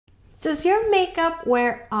Does your makeup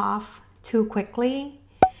wear off too quickly?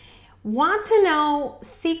 Want to know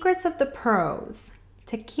secrets of the pros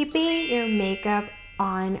to keeping your makeup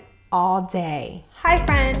on all day? Hi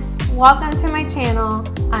friend, welcome to my channel.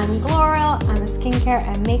 I'm Gloria, I'm a skincare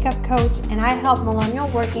and makeup coach, and I help millennial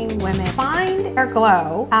working women find their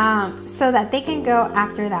glow so that they can go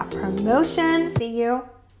after that promotion. See you.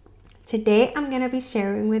 Today I'm gonna be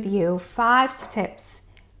sharing with you 5 tips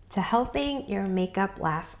to helping your makeup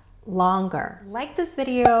last longer. Like this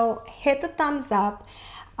video, hit the thumbs up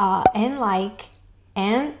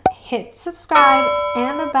and hit subscribe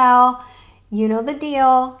and the bell. You know the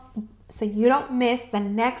deal, so you don't miss the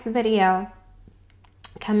next video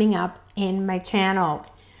coming up in my channel.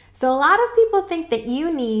 So a lot of people think that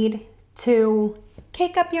you need to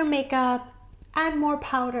cake up your makeup, add more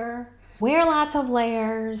powder, wear lots of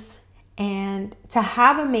layers, and to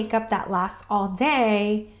have a makeup that lasts all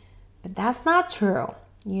day, but that's not true.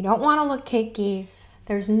 You don't want to look cakey.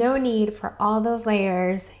 There's no need for all those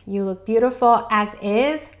layers. You look beautiful as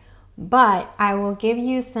is, but I will give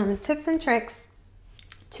you some tips and tricks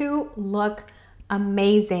to look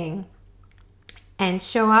amazing and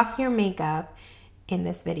show off your makeup in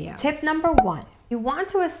this video. Tip number 1, you want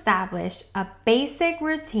to establish a basic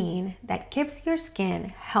routine that keeps your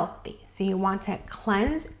skin healthy. So you want to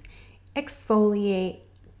cleanse, exfoliate,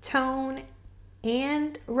 tone,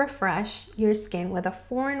 and refresh your skin with a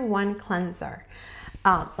 4-in-1 cleanser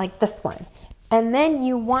like this one. And then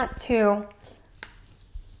you want to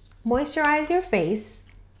moisturize your face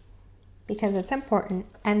because it's important.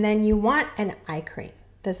 And then you want an eye cream.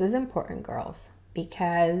 This is important, girls,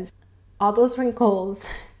 because all those wrinkles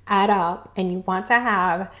add up and you want to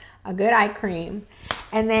have a good eye cream.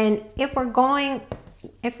 And then if we're going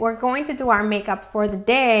to do our makeup for the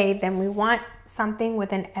day, then we want something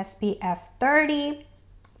with an SPF 30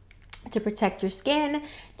 to protect your skin,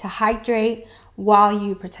 to hydrate while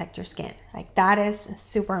you protect your skin. Like, that is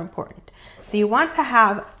super important. So you want to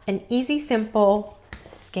have an easy, simple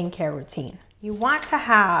skincare routine. You want to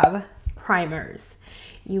have primers.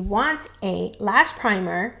 You want a lash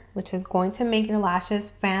primer, which is going to make your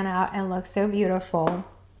lashes fan out and look so beautiful.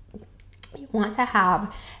 You want to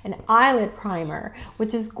have an eyelid primer,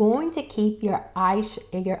 which is going to keep your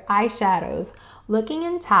eyeshadows looking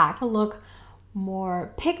intact, look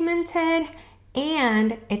more pigmented,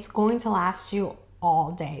 and it's going to last you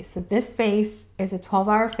all day. So this face is a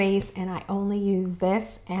 12-hour face, and I only use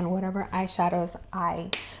this and whatever eyeshadows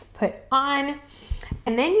I put on.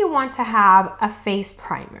 And then you want to have a face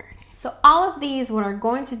primer. So all of these, what are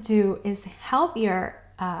going to do is help your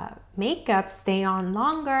makeup stay on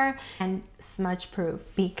longer and smudge proof,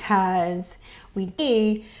 because we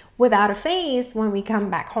need without a face when we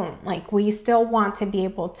come back home. Like, we still want to be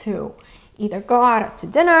able to either go out to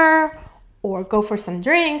dinner or go for some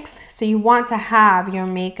drinks. So you want to have your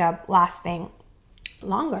makeup lasting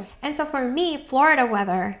longer. And so for me, Florida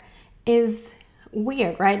weather is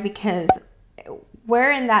weird, right? Because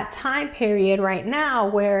we're in that time period right now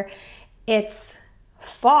where it's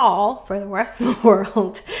fall for the rest of the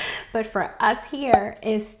world, but for us here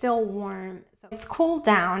is still warm. So it's cooled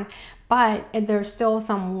down, but there's still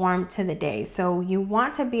some warmth to the day. So you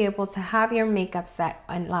want to be able to have your makeup set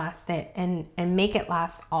and last it and make it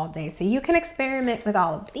last all day. So you can experiment with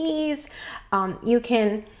all of these. You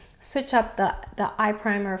can switch up the eye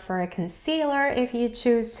primer for a concealer if you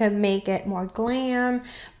choose to make it more glam,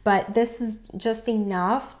 but this is just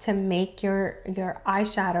enough to make your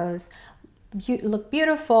eyeshadows look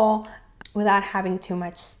beautiful without having too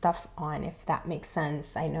much stuff on, if that makes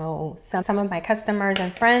sense. I know some of my customers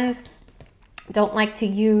and friends don't like to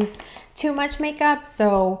use too much makeup,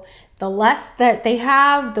 so the less that they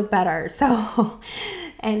have, the better. So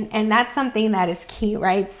and that's something that is key,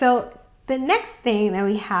 right? So the next thing that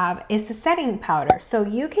we have is the setting powder. So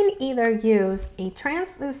you can either use a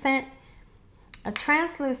translucent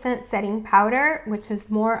setting powder, which is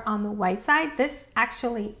more on the white side. This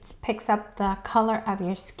actually picks up the color of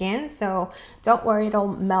your skin, so don't worry, it'll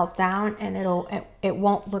melt down and it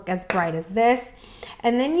won't look as bright as this.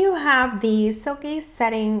 And then you have the silky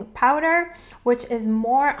setting powder, which is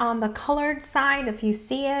more on the colored side. If you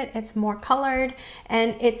see it, it's more colored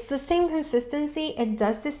and it's the same consistency. It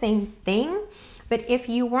does the same thing, but if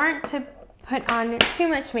you weren't to put on too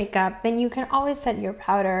much makeup, then you can always set your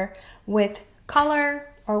powder with color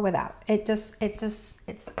or without.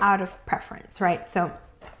 It's out of preference, right? So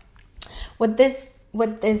what this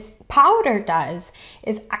powder does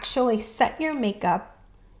is actually set your makeup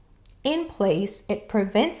in place. It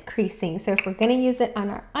prevents creasing. So if we're going to use it on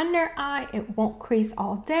our under eye, it won't crease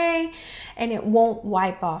all day and it won't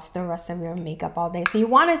wipe off the rest of your makeup all day. So you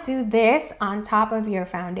want to do this on top of your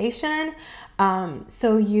foundation.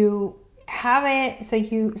 So you have it, so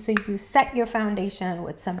you set your foundation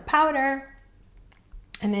with some powder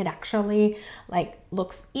and it actually like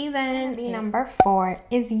looks even. Number 4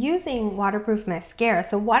 is using waterproof mascara.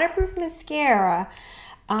 So waterproof mascara,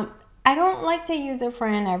 I don't like to use it for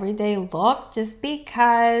an everyday look just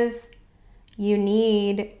because you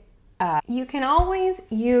need, you can always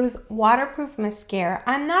use waterproof mascara.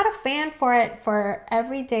 I'm not a fan for it for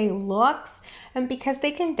everyday looks, and because they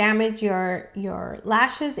can damage your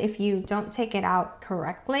lashes if you don't take it out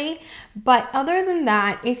correctly. But other than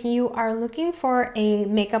that, if you are looking for a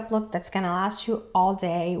makeup look that's gonna last you all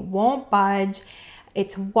day, won't budge,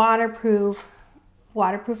 it's waterproof,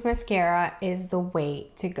 waterproof mascara is the way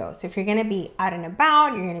to go. So if you're gonna be out and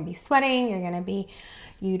about, you're gonna be sweating,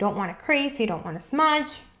 you don't wanna crease, you don't wanna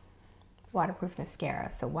smudge, waterproof mascara.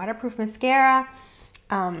 So waterproof mascara,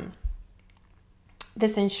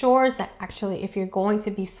 this ensures that actually if you're going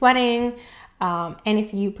to be sweating and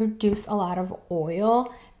if you produce a lot of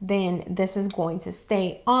oil, then this is going to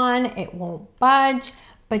stay on, it won't budge.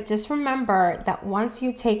 But just remember that once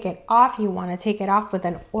you take it off, you want to take it off with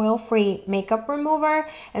an oil-free makeup remover.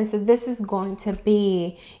 And so this is going to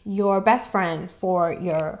be your best friend for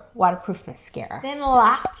your waterproof mascara. Then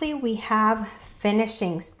lastly, we have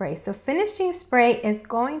finishing spray. So finishing spray is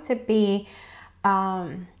going to be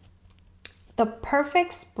the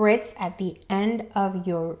perfect spritz at the end of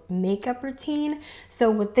your makeup routine.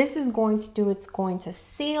 So what this is going to do, it's going to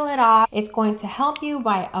seal it off. It's going to help you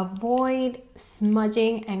by avoid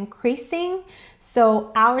smudging and creasing.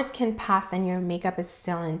 So hours can pass and your makeup is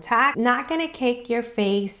still intact. It's not going to cake your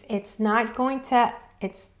face. It's not going to,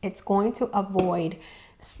 it's going to avoid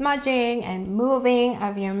smudging and moving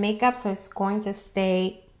of your makeup. So it's going to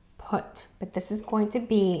stay put. But this is going to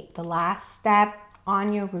be the last step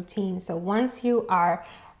on your routine. So once you are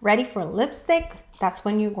ready for lipstick, that's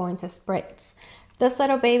when you're going to spritz this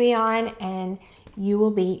little baby on and you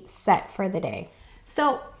will be set for the day.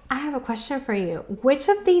 So I have a question for you. Which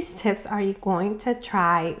of these tips are you going to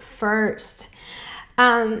try first?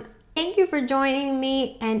 Thank you for joining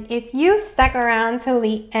me, and if you stuck around till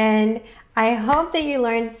the end, I hope that you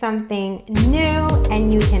learned something new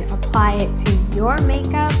and you can apply it to your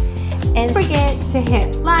makeup. And don't forget to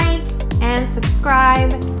hit like and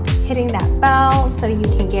subscribe, hitting that bell so you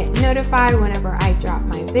can get notified whenever I drop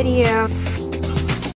my video.